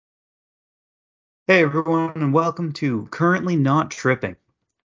Hey everyone, and welcome to Currently Not Tripping.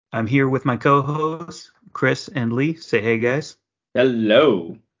 I'm here with my co-hosts, Chris and Lee. Say hey guys.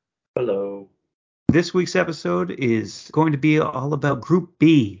 Hello. Hello. This week's episode is going to be all about Group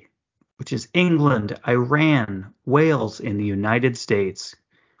B, which is England, Iran, Wales, and the United States.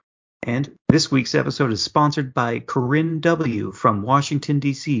 And this week's episode is sponsored by Corinne W. from Washington,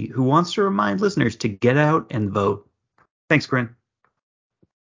 D.C., who wants to remind listeners to get out and vote. Thanks, Corinne.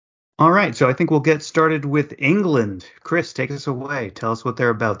 All right, so I think we'll get started with England. Chris, take us away. Tell us what they're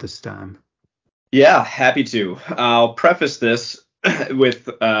about this time. Yeah, happy to. I'll preface this with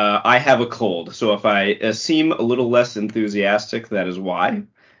I have a cold, so if I seem a little less enthusiastic, that is why.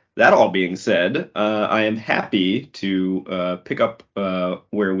 That all being said, I am happy to pick up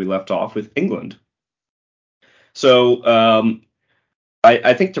where we left off with England. So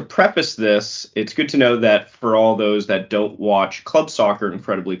I think to preface this, it's good to know that for all those that don't watch club soccer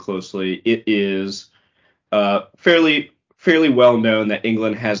incredibly closely, it is fairly well known that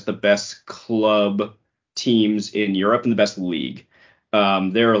England has the best club teams in Europe and the best league.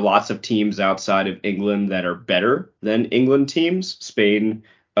 There are lots of teams outside of England that are better than England teams. Spain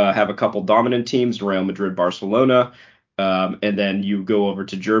have a couple dominant teams, Real Madrid, Barcelona. And then you go over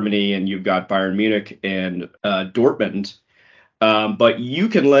to Germany and you've got Bayern Munich and Dortmund. But you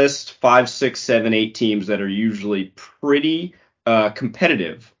can list five, six, seven, eight teams that are usually pretty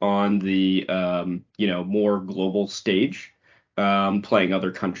competitive on the more global stage, playing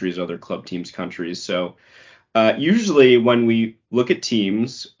other countries, other club teams, countries. So usually when we look at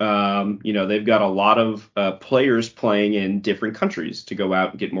teams, they've got a lot of players playing in different countries to go out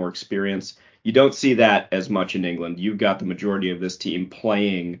and get more experience. You don't see that as much in England. You've got the majority of this team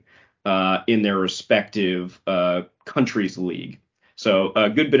playing in their respective countries' league. So a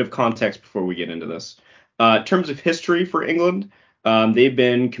good bit of context before we get into this. In terms of history for England, they've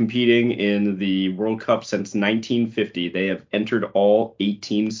been competing in the World Cup since 1950. They have entered all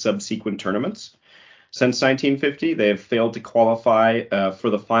 18 subsequent tournaments. Since 1950, they have failed to qualify for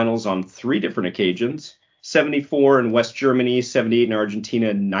the finals on three different occasions: 74 in West Germany, 78 in Argentina,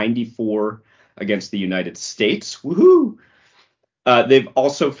 and 94 against the United States. Woohoo! They've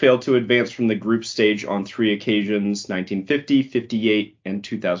also failed to advance from the group stage on three occasions: 1950, 58, and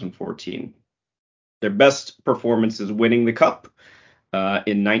 2014. Their best performance is winning the Cup.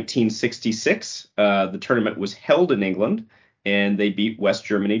 In 1966, the tournament was held in England, and they beat West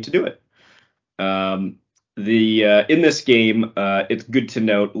Germany to do it. In this game, it's good to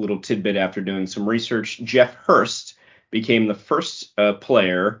note a little tidbit after doing some research. Geoff Hurst became the first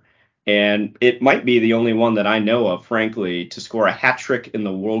player, and it might be the only one that I know of, frankly, to score a hat trick in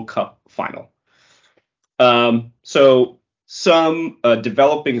the World Cup final. So some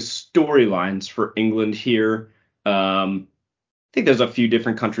developing storylines for England here. I think there's a few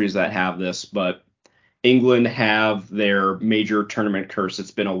different countries that have this, but England have their major tournament curse. It's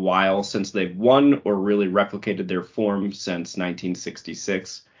been a while since they've won or really replicated their form since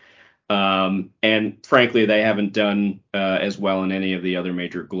 1966. And frankly, they haven't done as well in any of the other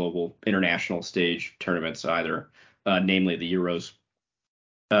major global international stage tournaments either, namely the Euros.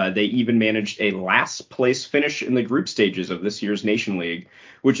 They even managed a last place finish in the group stages of this year's Nation League,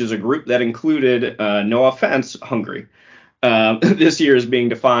 which is a group that included, no offense, Hungary. This year is being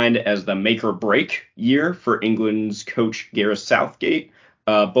defined as the make or break year for England's coach Gareth Southgate.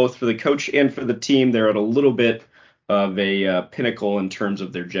 Both for the coach and for the team, they're at a little bit of a pinnacle in terms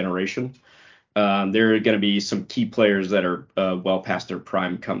of their generation. There are going to be some key players that are well past their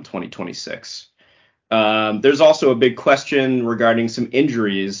prime come 2026. There's also a big question regarding some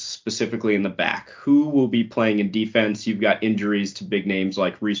injuries, specifically in the back. Who will be playing in defense? You've got injuries to big names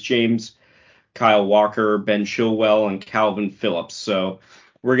like Reece James, Kyle Walker, Ben Chilwell, and Calvin Phillips. So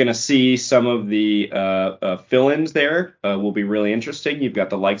we're going to see some of the fill-ins there. Will be really interesting. You've got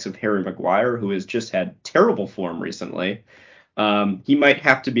the likes of Harry Maguire, who has just had terrible form recently. He might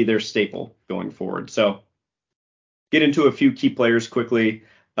have to be their staple going forward. So get into a few key players quickly.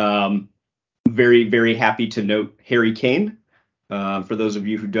 Very, very happy to note Harry Kane. For those of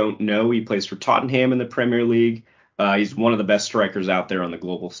you who don't know, he plays for Tottenham in the Premier League. He's one of the best strikers out there on the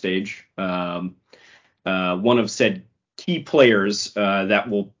global stage. One of said key players that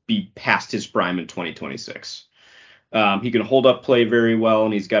will be past his prime in 2026. He can hold up play very well,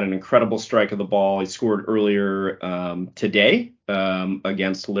 and he's got an incredible strike of the ball. He scored earlier today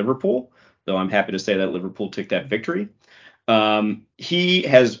against Liverpool, though I'm happy to say that Liverpool took that victory. He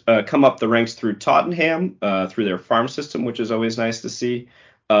has come up the ranks through Tottenham, through their farm system, which is always nice to see.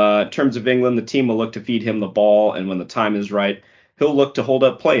 In terms of England, the team will look to feed him the ball, and when the time is right, he'll look to hold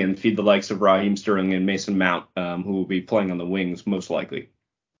up play and feed the likes of Raheem Sterling and Mason Mount, who will be playing on the wings most likely.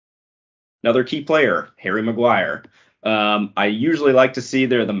 another key player, Harry Maguire. I usually like to see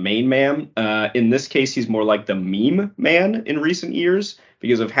they're the main man. In this case, he's more like the meme man in recent years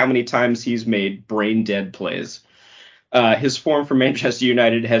because of how many times he's made brain dead plays. His form for Manchester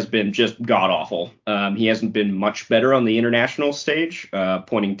United has been just god awful. He hasn't been much better on the international stage,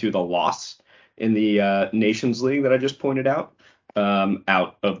 pointing to the loss in the Nations League that I just pointed out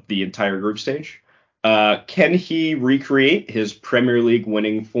of the entire group stage. Can he recreate his Premier League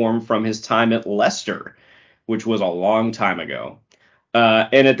winning form from his time at Leicester, which was a long time ago?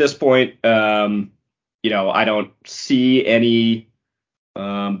 And at this point, I don't see any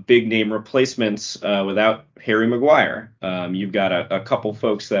big name replacements without Harry Maguire. You've got a couple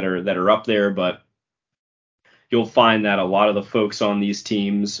folks that are up there, but you'll find that a lot of the folks on these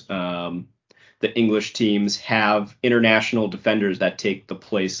teams, the English teams, have international defenders that take the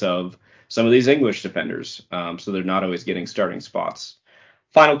place of some of these English defenders. So they're not always getting starting spots.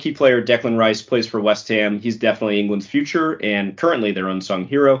 Final key player, Declan Rice, plays for West Ham. He's definitely England's future and currently their unsung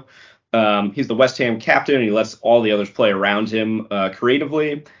hero. He's the West Ham captain, and he lets all the others play around him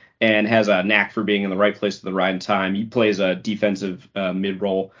creatively and has a knack for being in the right place at the right time. He plays a defensive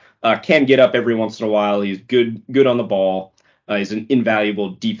mid-role, can get up every once in a while. He's good on the ball. He's an invaluable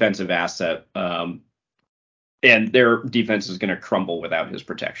defensive asset, and their defense is going to crumble without his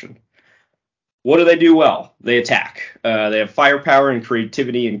protection. What do they do well? They attack. They have firepower and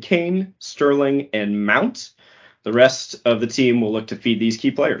creativity in Kane, Sterling, and Mount. The rest of the team will look to feed these key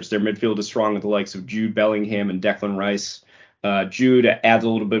players. Their midfield is strong with the likes of Jude Bellingham and Declan Rice. Jude adds a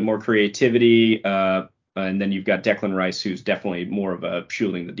little bit more creativity, and then you've got Declan Rice, who's definitely more of a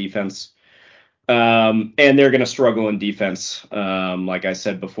shielding the defense. And they're going to struggle in defense. Like I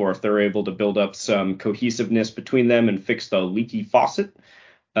said before, if they're able to build up some cohesiveness between them and fix the leaky faucet,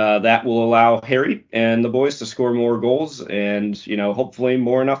 that will allow Harry and the boys to score more goals and, hopefully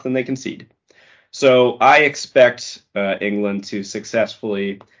more enough than they concede. So I expect England to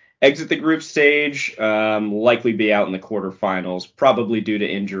successfully exit the group stage, likely be out in the quarterfinals, probably due to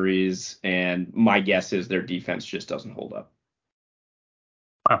injuries, and my guess is their defense just doesn't hold up.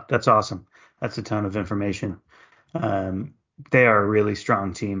 Wow, that's awesome. That's a ton of information. They are a really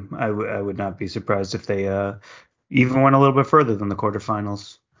strong team. I would not be surprised if they even went a little bit further than the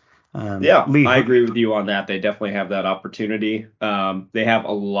quarterfinals. Yeah, Lee, I agree with you on that. They definitely have that opportunity. They have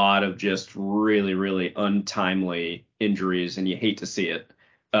a lot of just really, really untimely injuries, and you hate to see it.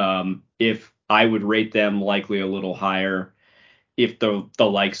 If I would rate them likely a little higher, if the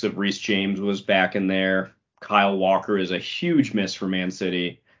likes of Reece James was back in there. Kyle Walker is a huge miss for Man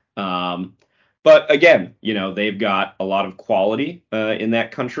City. But again, they've got a lot of quality in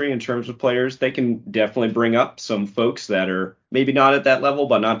that country in terms of players. They can definitely bring up some folks that are maybe not at that level,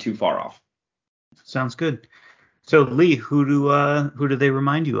 but not too far off. Sounds good. So Lee, who do they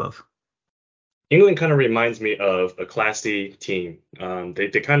remind you of? England kind of reminds me of a classy team. They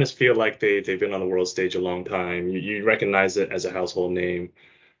kind of feel like they've been on the world stage a long time. You recognize it as a household name.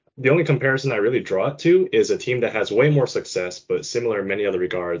 The only comparison I really draw it to is a team that has way more success, but similar in many other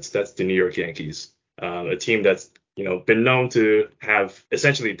regards. That's the New York Yankees, a team that's been known to have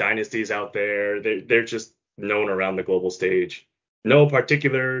essentially dynasties out there. They're just known around the global stage. No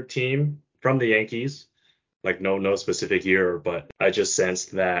particular team from the Yankees, like no specific year, but I just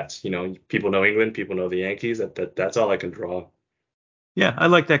sensed that people know England, people know the Yankees. That's all I can draw. Yeah, I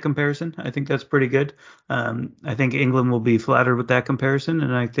like that comparison. I think that's pretty good. I think England will be flattered with that comparison,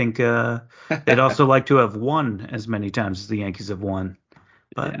 and I think they'd also like to have won as many times as the Yankees have won.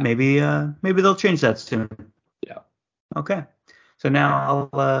 But Yeah. maybe they'll change that soon. Yeah. Okay. So now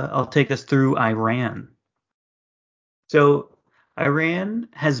I'll take us through Iran. So Iran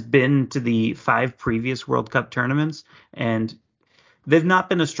has been to the 5 previous World Cup tournaments, and they've not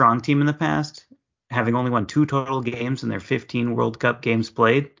been a strong team in the past, having only won 2 total games in their 15 World Cup games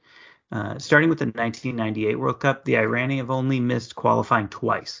played. Starting with the 1998 World Cup, the Irani have only missed qualifying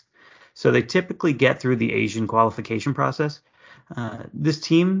twice. So they typically get through the Asian qualification process. This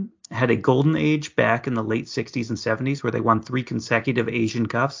team had a golden age back in the late 60s and 70s where they won 3 consecutive Asian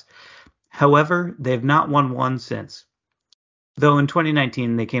Cups. However, they have not won one since. Though in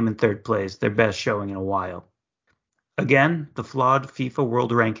 2019 they came in 3rd place, their best showing in a while. Again, the flawed FIFA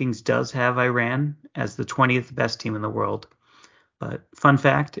World Rankings does have Iran as the 20th best team in the world. But fun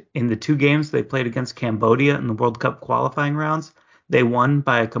fact, in the 2 games they played against Cambodia in the World Cup qualifying rounds, they won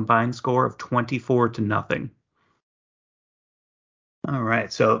by a combined score of 24-0. All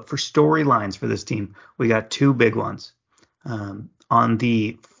right, so for storylines for this team, we got 2 big ones. On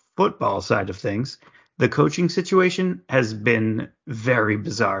the football side of things, the coaching situation has been very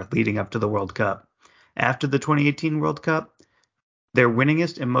bizarre leading up to the World Cup. After the 2018 World Cup, Their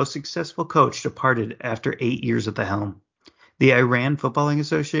winningest and most successful coach departed after 8 years at the helm. The Iran Footballing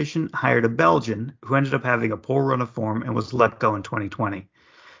Association hired a Belgian who ended up having a poor run of form and was let go in 2020.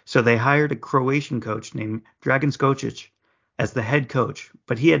 So they hired a Croatian coach named Dragan Skocic as the head coach,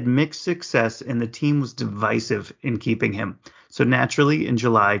 but he had mixed success and the team was divisive in keeping him. So naturally, in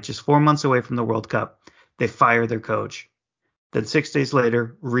July, just 4 months away from the World Cup, they fire their coach. Then 6 days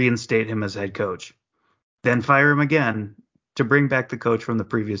later, reinstate him as head coach. Then fire him again to bring back the coach from the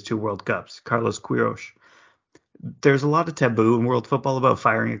previous two World Cups, Carlos Queiroz. There's a lot of taboo in world football about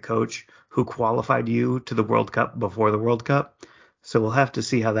firing a coach who qualified you to the World Cup before the World Cup. So we'll have to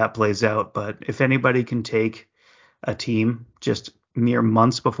see how that plays out. But if anybody can take a team just mere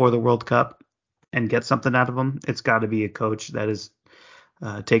months before the World Cup and get something out of them, it's got to be a coach that has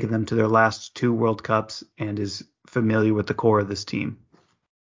taken them to their last two World Cups and is familiar with the core of this team.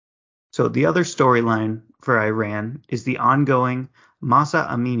 So the other storyline for Iran is the ongoing Masa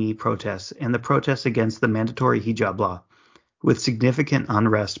Amini protests and the protests against the mandatory hijab law. With significant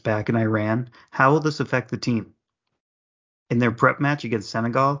unrest back in Iran, how will this affect the team? In their prep match against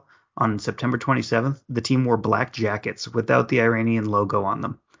Senegal on September 27th, the team wore black jackets without the Iranian logo on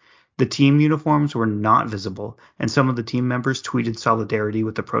them. The team uniforms were not visible, and some of the team members tweeted solidarity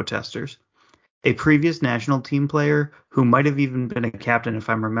with the protesters. A previous national team player, who might have even been a captain if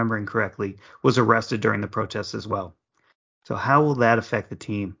I'm remembering correctly, was arrested during the protests as well. So how will that affect the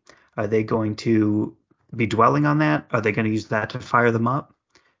team? Are they going to be dwelling on that? Are they going to use that to fire them up?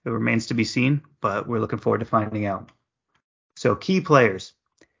 It remains to be seen, but we're looking forward to finding out. So key players.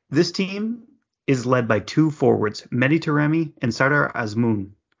 This team is led by two forwards, Mehdi Taremi and Sardar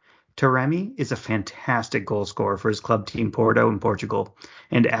Azmoun. Taremi is a fantastic goal scorer for his club team Porto in Portugal,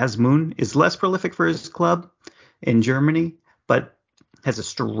 and Azmoun is less prolific for his club in Germany, but has a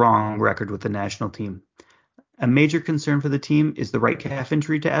strong record with the national team. A major concern for the team is the right calf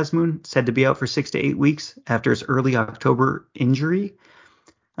injury to Azmoun, said to be out for 6 to 8 weeks after his early October injury.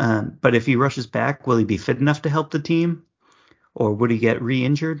 But if he rushes back, will he be fit enough to help the team, or would he get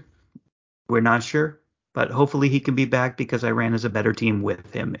re-injured? We're not sure. But hopefully he can be back because Iran is a better team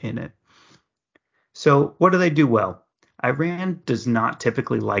with him in it. So what do they do well? Iran does not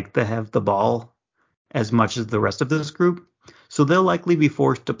typically like to have the ball as much as the rest of this group, so they'll likely be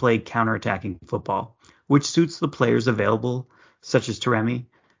forced to play counterattacking football, which suits the players available, such as Taremi,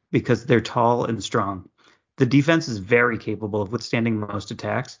 because they're tall and strong. The defense is very capable of withstanding most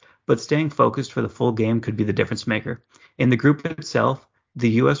attacks, but staying focused for the full game could be the difference maker. In the group itself, the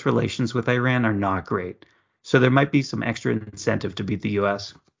U.S. relations with Iran are not great, so there might be some extra incentive to beat the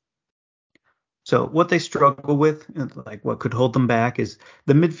U.S. So what they struggle with, like what could hold them back, is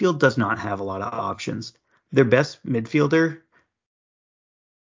the midfield does not have a lot of options. Their best midfielder,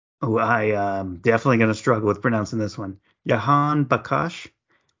 who I definitely going to struggle with pronouncing this one, Jahan Bakash,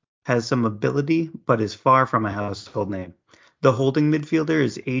 has some ability, but is far from a household name. The holding midfielder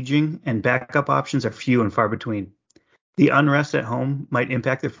is aging, and backup options are few and far between. The unrest at home might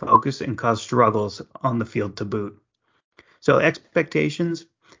impact their focus and cause struggles on the field to boot. So expectations,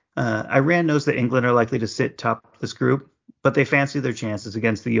 Iran knows that England are likely to sit top this group, but they fancy their chances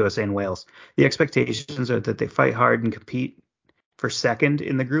against the USA and Wales. The expectations are that they fight hard and compete for second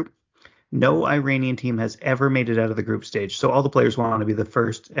in the group. No Iranian team has ever made it out of the group stage, so all the players want to be the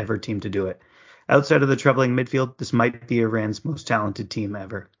first ever team to do it. Outside of the troubling midfield, this might be Iran's most talented team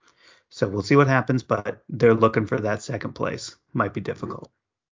ever. So we'll see what happens, but they're looking for that second place. Might be difficult.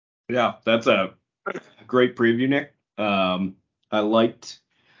 Yeah, that's a great preview, Nick. I liked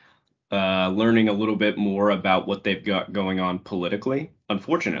learning a little bit more about what they've got going on politically.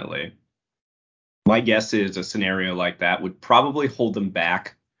 Unfortunately, my guess is a scenario like that would probably hold them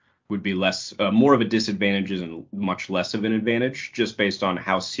back, would be less, more of a disadvantage and much less of an advantage, just based on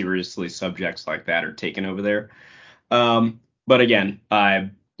how seriously subjects like that are taken over there. But again,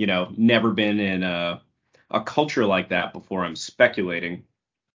 I've never been in a culture like that before. I'm speculating.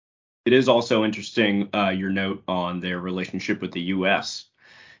 It is also interesting your note on their relationship with the U.S.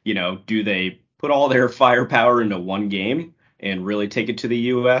 Do they put all their firepower into one game and really take it to the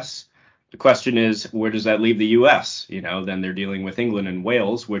U.S.? The question is, where does that leave the U.S.? Then they're dealing with England and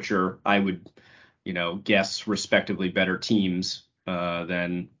Wales, which are, I would, guess, respectively better teams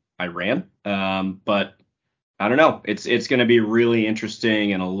than Iran. But I don't know. It's going to be really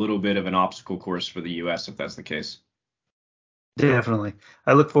interesting and a little bit of an obstacle course for the U.S. if that's the case. Definitely.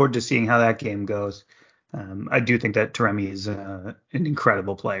 I look forward to seeing how that game goes. I do think that Taremi is an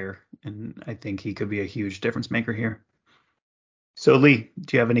incredible player, and I think he could be a huge difference maker here. So, Lee,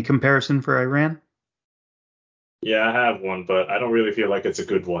 do you have any comparison for Iran? Yeah, I have one, but I don't really feel like it's a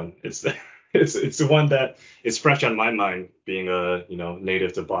good one. It's It's the one that is fresh on my mind, being a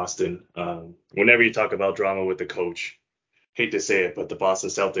native to Boston. Whenever you talk about drama with the coach, hate to say it, but the Boston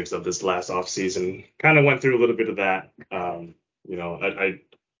Celtics of this last offseason kind of went through a little bit of that. I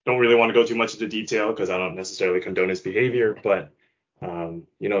don't really want to go too much into detail because I don't necessarily condone his behavior, but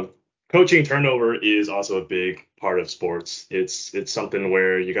coaching turnover is also a big part of sports. It's something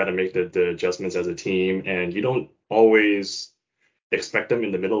where you got to make the adjustments as a team, and you don't always expect them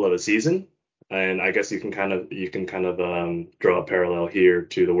in the middle of a season. And I guess you can kind of draw a parallel here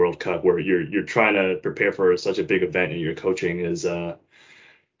to the World Cup, where you're trying to prepare for such a big event, and your coaching is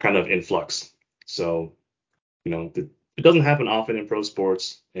kind of in flux. So it doesn't happen often in pro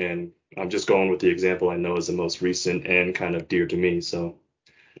sports, and I'm just going with the example I know is the most recent and kind of dear to me. So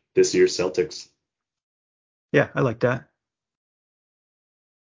this year's Celtics. Yeah, I like that.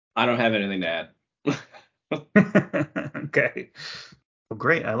 I don't have anything to add. Okay. Well,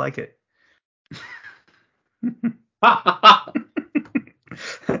 great. I like it.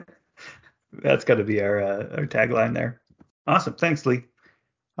 That's got to be our tagline there. Awesome. Thanks, Lee.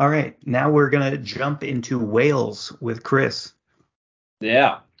 All right. Now we're going to jump into Wales with Chris.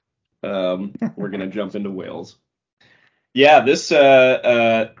 Yeah. We're going to jump into Wales. Yeah, this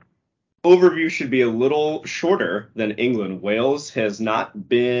overview should be a little shorter than England. Wales has not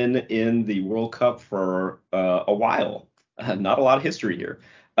been in the World Cup for a while. Not a lot of history here.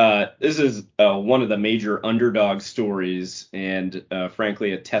 This is one of the major underdog stories, and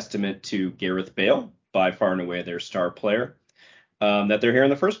frankly, a testament to Gareth Bale, by far and away their star player, that they're here in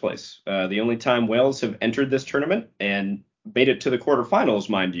the first place. The only time Wales have entered this tournament and made it to the quarterfinals,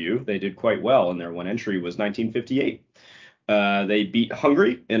 mind you, they did quite well, and their one entry was 1958. They beat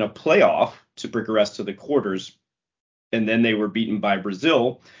Hungary in a playoff to progress to the quarters, and then they were beaten by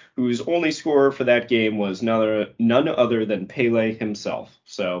Brazil, whose only scorer for that game was none other than Pele himself.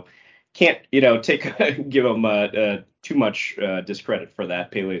 So can't give him too much discredit for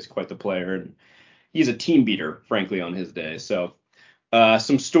that. Pele is quite the player, and he's a team beater, frankly, on his day. So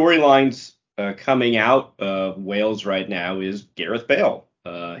some storylines coming out of Wales right now is Gareth Bale.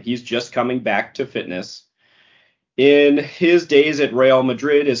 He's just coming back to fitness. In his days at Real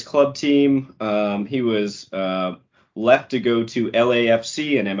Madrid, his club team, he was left to go to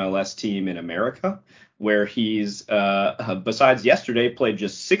LAFC, an MLS team in America, where he's, besides yesterday, played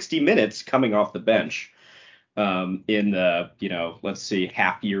just 60 minutes coming off the bench in the, let's see,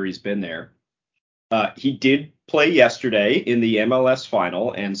 half year he's been there. He did play yesterday in the MLS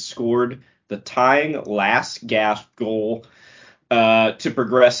final and scored the tying last gasp goal to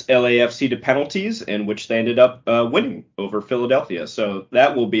progress LAFC to penalties, in which they ended up winning over Philadelphia. So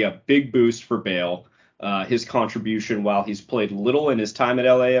that will be a big boost for Bale. His contribution, while he's played little in his time at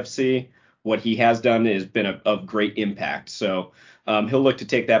LAFC, what he has done has been of great impact. So he'll look to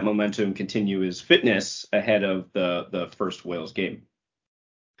take that momentum and continue his fitness ahead of the first Wales game.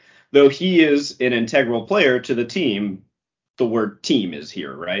 Though he is an integral player to the team, the word team is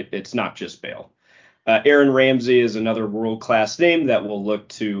here, right? It's not just Bale. Aaron Ramsey is another world-class name that will look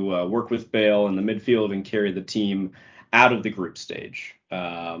to work with Bale in the midfield and carry the team out of the group stage.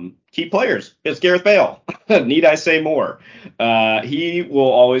 Key players, it's Gareth Bale. Need I say more? He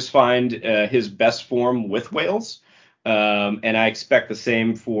will always find his best form with Wales, and I expect the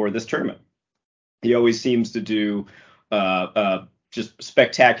same for this tournament. He always seems to do just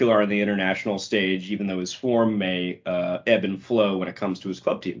spectacular on the international stage, even though his form may ebb and flow when it comes to his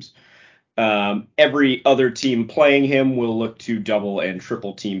club teams. Every other team playing him will look to double and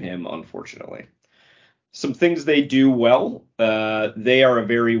triple team him, unfortunately. Some things they do well. They are a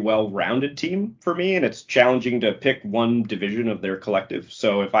very well-rounded team for me, and it's challenging to pick one division of their collective.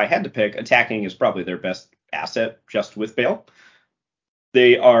 So if I had to pick, attacking is probably their best asset, just with Bale.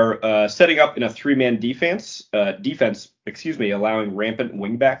 They are setting up in a three-man defense, allowing rampant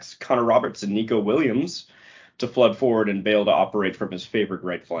wingbacks Connor Roberts and Nico Williams to flood forward and Bale to operate from his favorite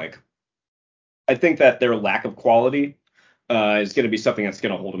right flank. I think that their lack of quality is going to be something that's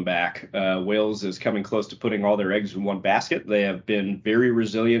going to hold them back. Wales is coming close to putting all their eggs in one basket. They have been very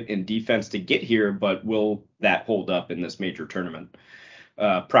resilient in defense to get here, but will that hold up in this major tournament?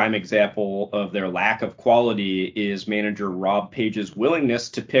 Prime example of their lack of quality is manager Rob Page's willingness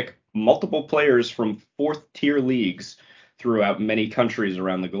to pick multiple players from fourth-tier leagues throughout many countries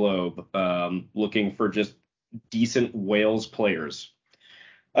around the globe, looking for just decent Wales players.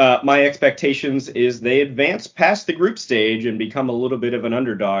 My expectations is they advance past the group stage and become a little bit of an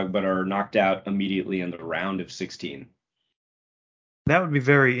underdog, but are knocked out immediately in the round of 16. That would be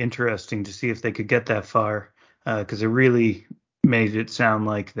very interesting to see if they could get that far, because it really made it sound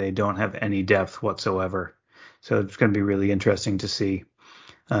like they don't have any depth whatsoever. So it's going to be really interesting to see.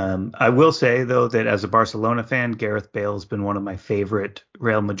 I will say, though, that as a Barcelona fan, Gareth Bale has been one of my favorite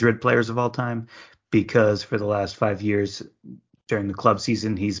Real Madrid players of all time because for the last 5 years during the club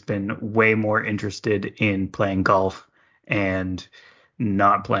season, he's been way more interested in playing golf and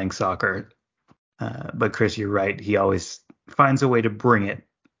not playing soccer. But Chris, you're right. He always finds a way to bring it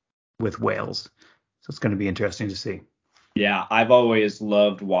with Wales. So it's going to be interesting to see. Yeah, I've always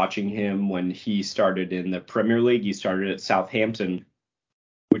loved watching him when he started in the Premier League. He started at Southampton,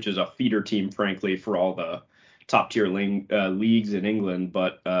 which is a feeder team, frankly, for all the top tier leagues in England,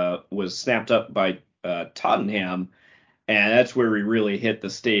 but was snapped up by Tottenham. And that's where he really hit the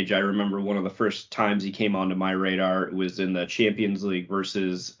stage. I remember one of the first times he came onto my radar was in the Champions League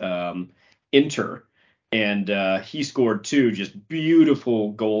versus Inter. And he scored two just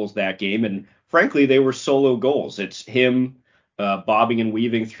beautiful goals that game. And frankly, they were solo goals. It's him bobbing and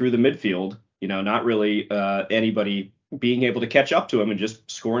weaving through the midfield, not really anybody being able to catch up to him and just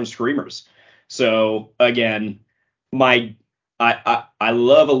scoring screamers. So again, I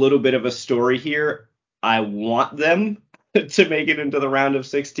love a little bit of a story here. I want them to make it into the round of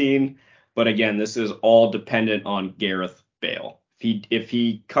 16. But again, this is all dependent on Gareth Bale. If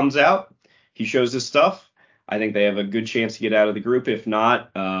he comes out, he shows his stuff, I think they have a good chance to get out of the group. If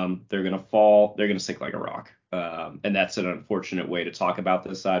not, they're going to fall. They're going to sink like a rock. And that's an unfortunate way to talk about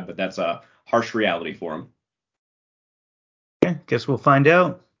this side, but that's a harsh reality for them. Okay, guess we'll find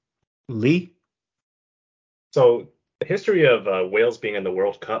out. Lee? So the history of Wales being in the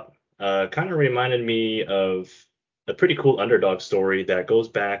World Cup kind of reminded me of a pretty cool underdog story that goes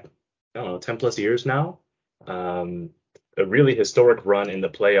back, I don't know, 10 plus years now. A really historic run in the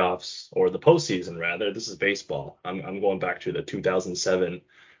playoffs, or the postseason rather. This is baseball. I'm going back to the 2007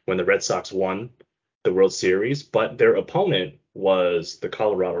 when the Red Sox won the World Series, but their opponent was the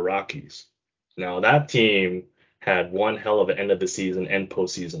Colorado Rockies. Now that team had one hell of an end of the season and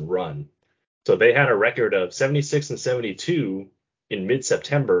postseason run. So they had a record of 76 and 72 in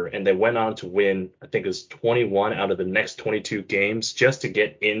mid-September, and they went on to win, I think it was 21 out of the next 22 games just to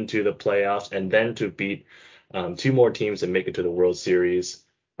get into the playoffs and then to beat two more teams and make it to the World Series.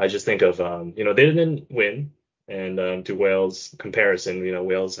 I just think of, they didn't win. And to Wales comparison,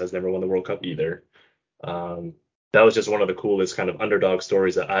 Wales has never won the World Cup either. That was just one of the coolest kind of underdog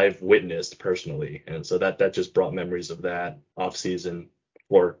stories that I've witnessed personally. And so that just brought memories of that off season,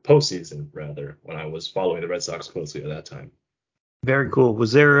 or postseason rather, when I was following the Red Sox closely at that time. Very cool.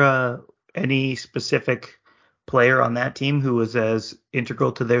 Was there any specific player on that team who was as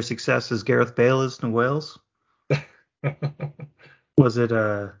integral to their success as Gareth Bale is in Wales? Was it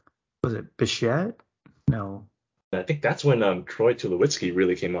Bichette? No. I think that's when Troy Tulowitzki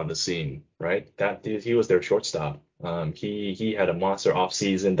really came on the scene, right? That he was their shortstop. He had a monster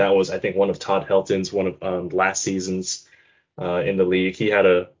offseason. That was, I think, one of Todd Helton's one of last season's in the league. He had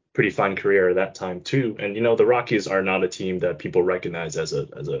a pretty fine career at that time too. And the Rockies are not a team that people recognize as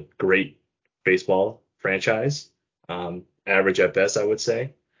a great baseball franchise. Average at best, I would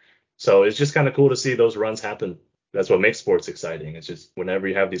say. So it's just kind of cool to see those runs happen. That's what makes sports exciting. It's just whenever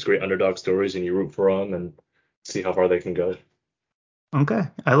you have these great underdog stories and you root for them and see how far they can go. Okay.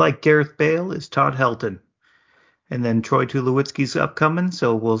 I like Gareth Bale is Todd Helton. And then Troy Tulowitzki's upcoming,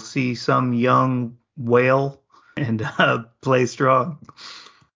 so we'll see some young whale and play strong.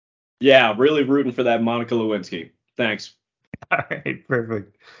 Yeah, really rooting for that Monica Lewinsky. Thanks. All right,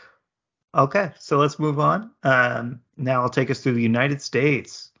 perfect. Okay, so let's move on. Now I'll take us through the United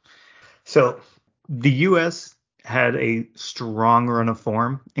States. So the U.S. had a strong run of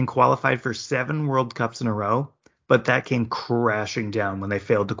form and qualified for 7 World Cups in a row, but that came crashing down when they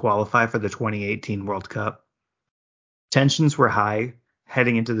failed to qualify for the 2018 World Cup. Tensions were high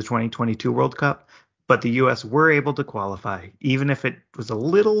heading into the 2022 World Cup, but the U.S. were able to qualify, even if it was a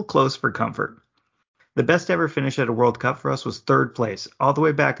little close for comfort. The best ever finish at a World Cup for us was 3rd place, all the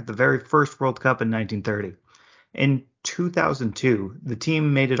way back at the very first World Cup in 1930. In 2002, the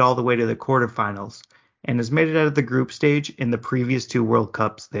team made it all the way to the quarterfinals and has made it out of the group stage in the previous 2 World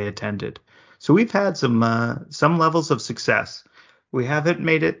Cups they attended. So we've had some levels of success. We haven't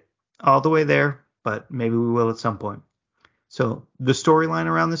made it all the way there, but maybe we will at some point. So the storyline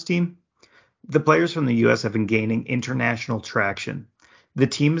around this team, the players from the U.S. have been gaining international traction. The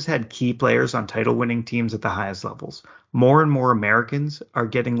team has had key players on title-winning teams at the highest levels. More and more Americans are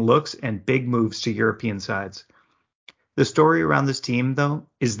getting looks and big moves to European sides. The story around this team, though,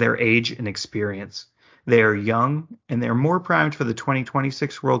 is their age and experience. They are young, and they're more primed for the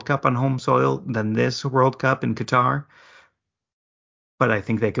 2026 World Cup on home soil than this World Cup in Qatar. But I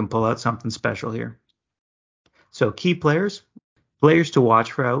think they can pull out something special here. So key players, Players to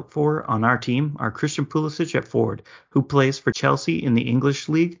watch out for on our team are Christian Pulisic at forward, who plays for Chelsea in the English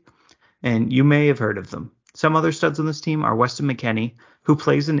League, and you may have heard of them. Some other studs on this team are Weston McKennie, who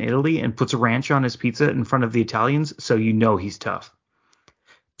plays in Italy and puts a ranch on his pizza in front of the Italians, so you know he's tough.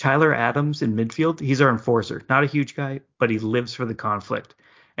 Tyler Adams in midfield, he's our enforcer. Not a huge guy, but he lives for the conflict.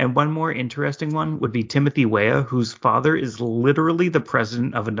 And one more interesting one would be Timothy Weah, whose father is literally the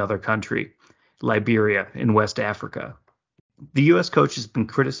president of another country, Liberia in West Africa. The U.S. coach has been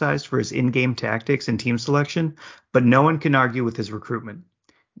criticized for his in-game tactics and team selection, but no one can argue with his recruitment.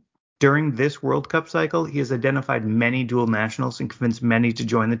 During this World Cup cycle, he has identified many dual nationals and convinced many to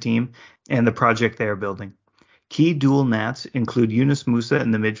join the team and the project they are building. Key dual Nats include Yunus Musa in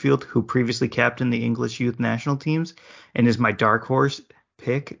the midfield, who previously captained the English youth national teams and is my dark horse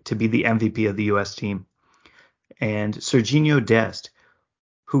pick to be the MVP of the U.S. team, and Serginho Dest,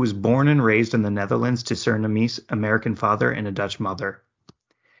 who was born and raised in the Netherlands to Surinamese American father and a Dutch mother.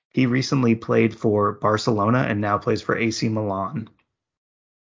 He recently played for Barcelona and now plays for AC Milan.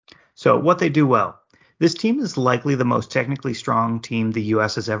 So what they do well. This team is likely the most technically strong team the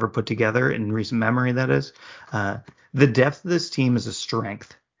U.S. has ever put together in recent memory, that is. The depth of this team is a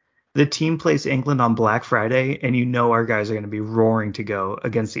strength. The team plays England on Black Friday, and you know our guys are going to be roaring to go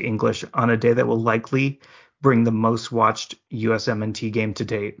against the English on a day that will likely bring the most watched USMNT game to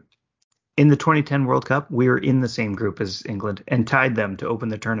date. In the 2010 World Cup, we were in the same group as England and tied them to open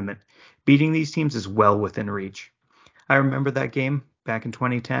the tournament. Beating these teams is well within reach. I remember that game back in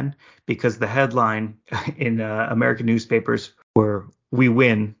 2010 because the headline in American newspapers were "We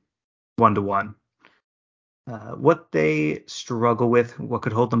win 1-1." What they struggle with, what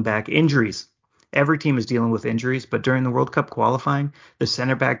could hold them back? Injuries. Every team is dealing with injuries, but during the World Cup qualifying, the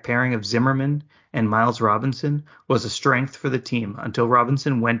center back pairing of Zimmerman and Miles Robinson was a strength for the team until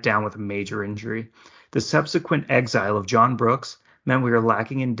Robinson went down with a major injury. The subsequent exile of John Brooks meant we were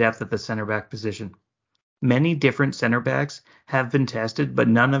lacking in depth at the center back position. Many different center backs have been tested, but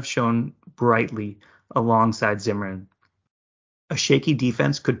none have shown brightly alongside Zimmerman. A shaky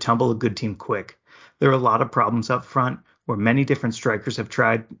defense could tumble a good team quick. There are a lot of problems up front where many different strikers have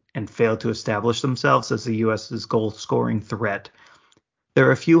tried and failed to establish themselves as the U.S.'s goal-scoring threat. There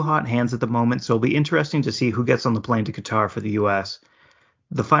are a few hot hands at the moment, so it'll be interesting to see who gets on the plane to Qatar for the U.S.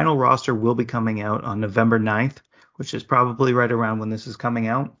 The final roster will be coming out on November 9th, which is probably right around when this is coming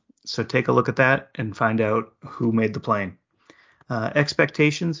out. So take a look at that and find out who made the plane.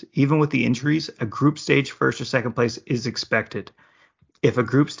 Expectations, even with the injuries, a group stage first or second place is expected. If a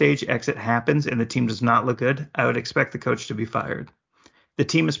group stage exit happens and the team does not look good, I would expect the coach to be fired. The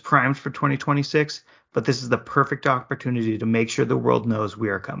team is primed for 2026, but this is the perfect opportunity to make sure the world knows we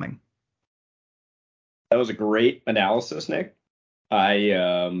are coming. That was a great analysis, Nick.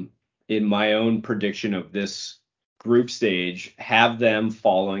 In my own prediction of this group stage, have them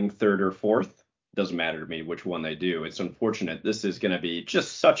falling third or fourth. Doesn't matter to me which one they do. It's unfortunate. This is going to be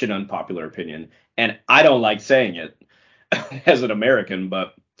just such an unpopular opinion, and I don't like saying it as an American,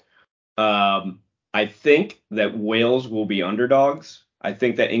 but I think that Wales will be underdogs. I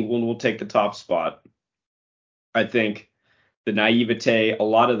think that England will take the top spot. I think the naivete, a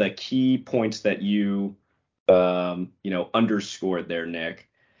lot of the key points that you underscored there, Nick.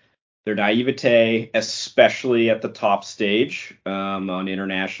 Their naivete, especially at the top stage on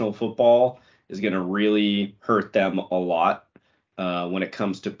international football, is going to really hurt them a lot when it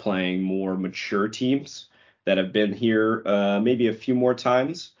comes to playing more mature teams that have been here maybe a few more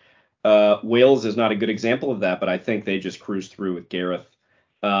times. Wales is not a good example of that, but I think they just cruised through with Gareth.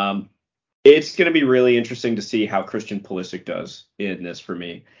 It's going to be really interesting to see how Christian Pulisic does in this for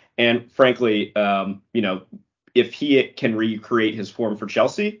me. And frankly, if he can recreate his form for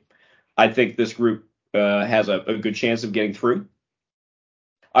Chelsea, I think this group has a good chance of getting through.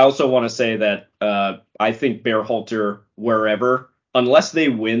 I also want to say that I think Berhalter, wherever, unless they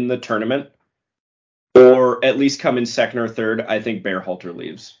win the tournament or at least come in second or third, I think Berhalter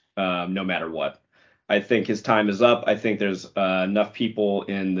leaves no matter what. I think his time is up. I think there's enough people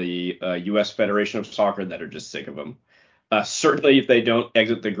in the U.S. Federation of Soccer that are just sick of him. Certainly, if they don't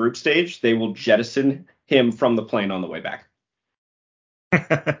exit the group stage, they will jettison him from the plane on the way back.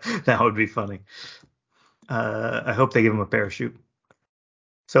 That would be funny. I hope they give him a parachute.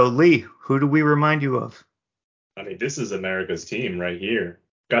 So, Lee, who do we remind you of? I mean, this is America's team right here.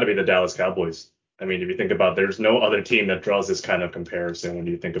 Got to be the Dallas Cowboys. I mean, if you think about, there's no other team that draws this kind of comparison when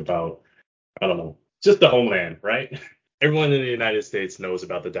you think about, I don't know, just the homeland, right? Everyone in the United States knows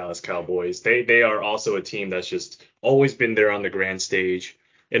about the Dallas Cowboys. They are also a team that's just always been there on the grand stage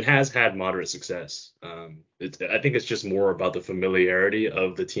and has had moderate success. I think it's just more about the familiarity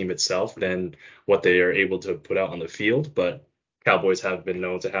of the team itself than what they are able to put out on the field. But Cowboys have been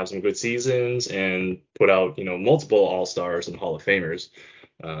known to have some good seasons and put out, multiple All-Stars and Hall of Famers.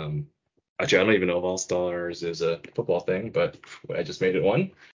 Actually, I don't even know if All-Stars is a football thing, but I just made it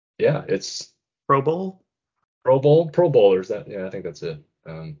one. Yeah, it's Pro Bowl? Pro Bowlers. Yeah, I think that's it.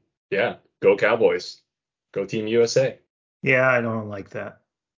 Yeah, go Cowboys. Go Team USA. Yeah, I don't like that.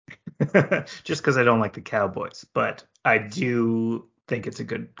 Just because I don't like the Cowboys, but I do think it's a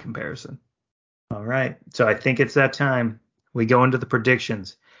good comparison. All right, so I think it's that time. We go into the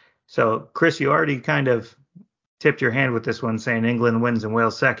predictions. So, Chris, you already kind of tipped your hand with this one, saying England wins and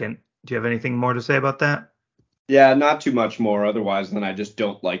Wales second. Do you have anything more to say about that? Yeah, not too much more otherwise than I just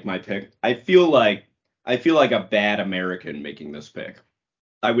don't like my pick. I feel like a bad American making this pick.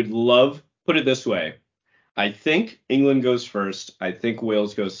 I would love, put it this way. I think England goes first. I think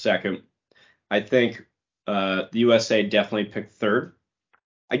Wales goes second. I think the USA definitely picked third.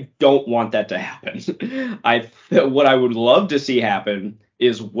 I don't want that to happen. What I would love to see happen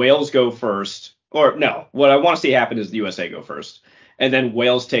is Wales go first, or no, what I want to see happen is the USA go first, and then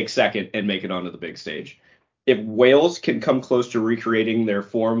Wales take second and make it onto the big stage. If Wales can come close to recreating their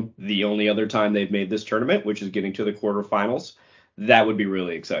form the only other time they've made this tournament, which is getting to the quarterfinals, that would be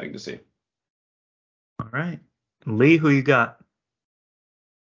really exciting to see. All right. Lee, who you got?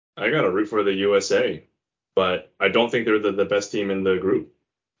 I got to root for the USA, but I don't think they're the best team in the group.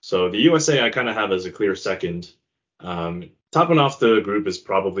 So the USA I kind of have as a clear second. Topping off the group is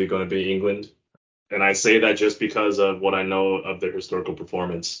probably going to be England. And I say that just because of what I know of their historical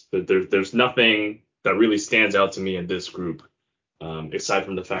performance. There's nothing that really stands out to me in this group, aside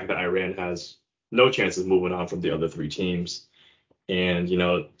from the fact that Iran has no chance of moving on from the other three teams. And,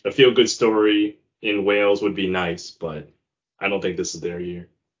 a feel-good story in Wales would be nice, but I don't think this is their year.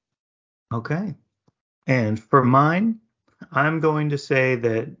 Okay. And for mine, I'm going to say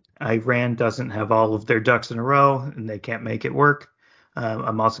that Iran doesn't have all of their ducks in a row and they can't make it work.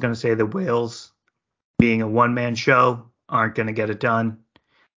 I'm also going to say that Wales, being a one-man show, aren't going to get it done.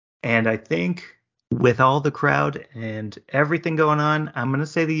 And I think with all the crowd and everything going on, I'm going to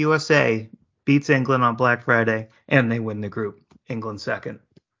say the USA beats England on Black Friday and they win the group. England second.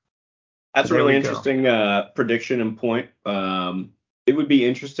 So That's a there really we go. interesting prediction and point. It would be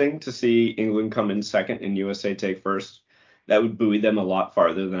interesting to see England come in second and USA take first. That would buoy them a lot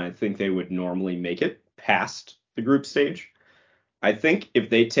farther than I think they would normally make it past the group stage. I think if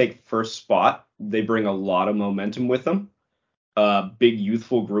they take first spot, they bring a lot of momentum with them. A big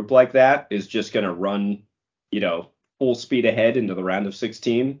youthful group like that is just going to run, full speed ahead into the round of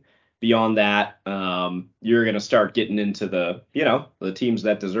 16. Beyond that, you're going to start getting into the teams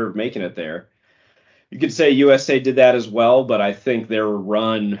that deserve making it there. You could say USA did that as well, but I think their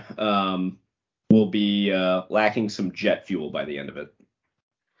run will be lacking some jet fuel by the end of it.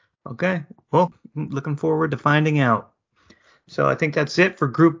 Okay. Well, looking forward to finding out. So I think that's it for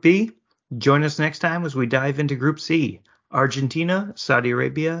Group B. Join us next time as we dive into Group C. Argentina, Saudi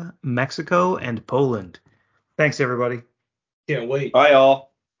Arabia, Mexico, and Poland. Thanks, everybody. Can't wait. Bye, all.